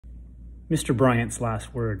Mr. Bryant's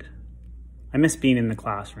last word. I miss being in the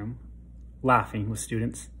classroom, laughing with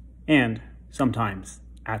students, and sometimes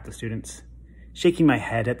at the students, shaking my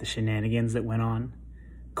head at the shenanigans that went on,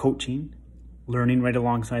 coaching, learning right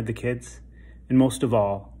alongside the kids, and most of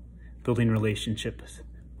all, building relationships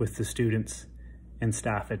with the students and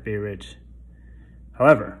staff at Bay Ridge.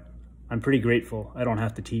 However, I'm pretty grateful I don't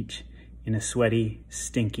have to teach in a sweaty,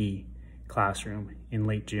 stinky classroom in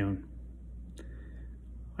late June.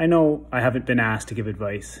 I know I haven't been asked to give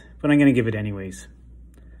advice, but I'm going to give it anyways.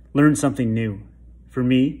 Learn something new. For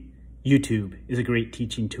me, YouTube is a great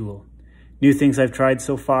teaching tool. New things I've tried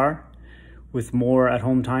so far with more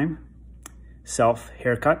at-home time.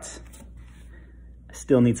 Self-haircuts. I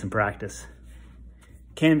still need some practice.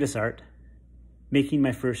 Canvas art. Making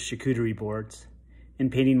my first charcuterie boards.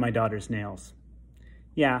 And painting my daughter's nails.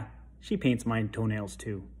 Yeah, she paints my toenails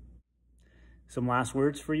too. Some last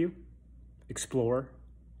words for you. Explore.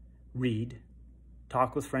 Read,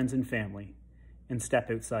 talk with friends and family, and step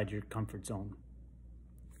outside your comfort zone.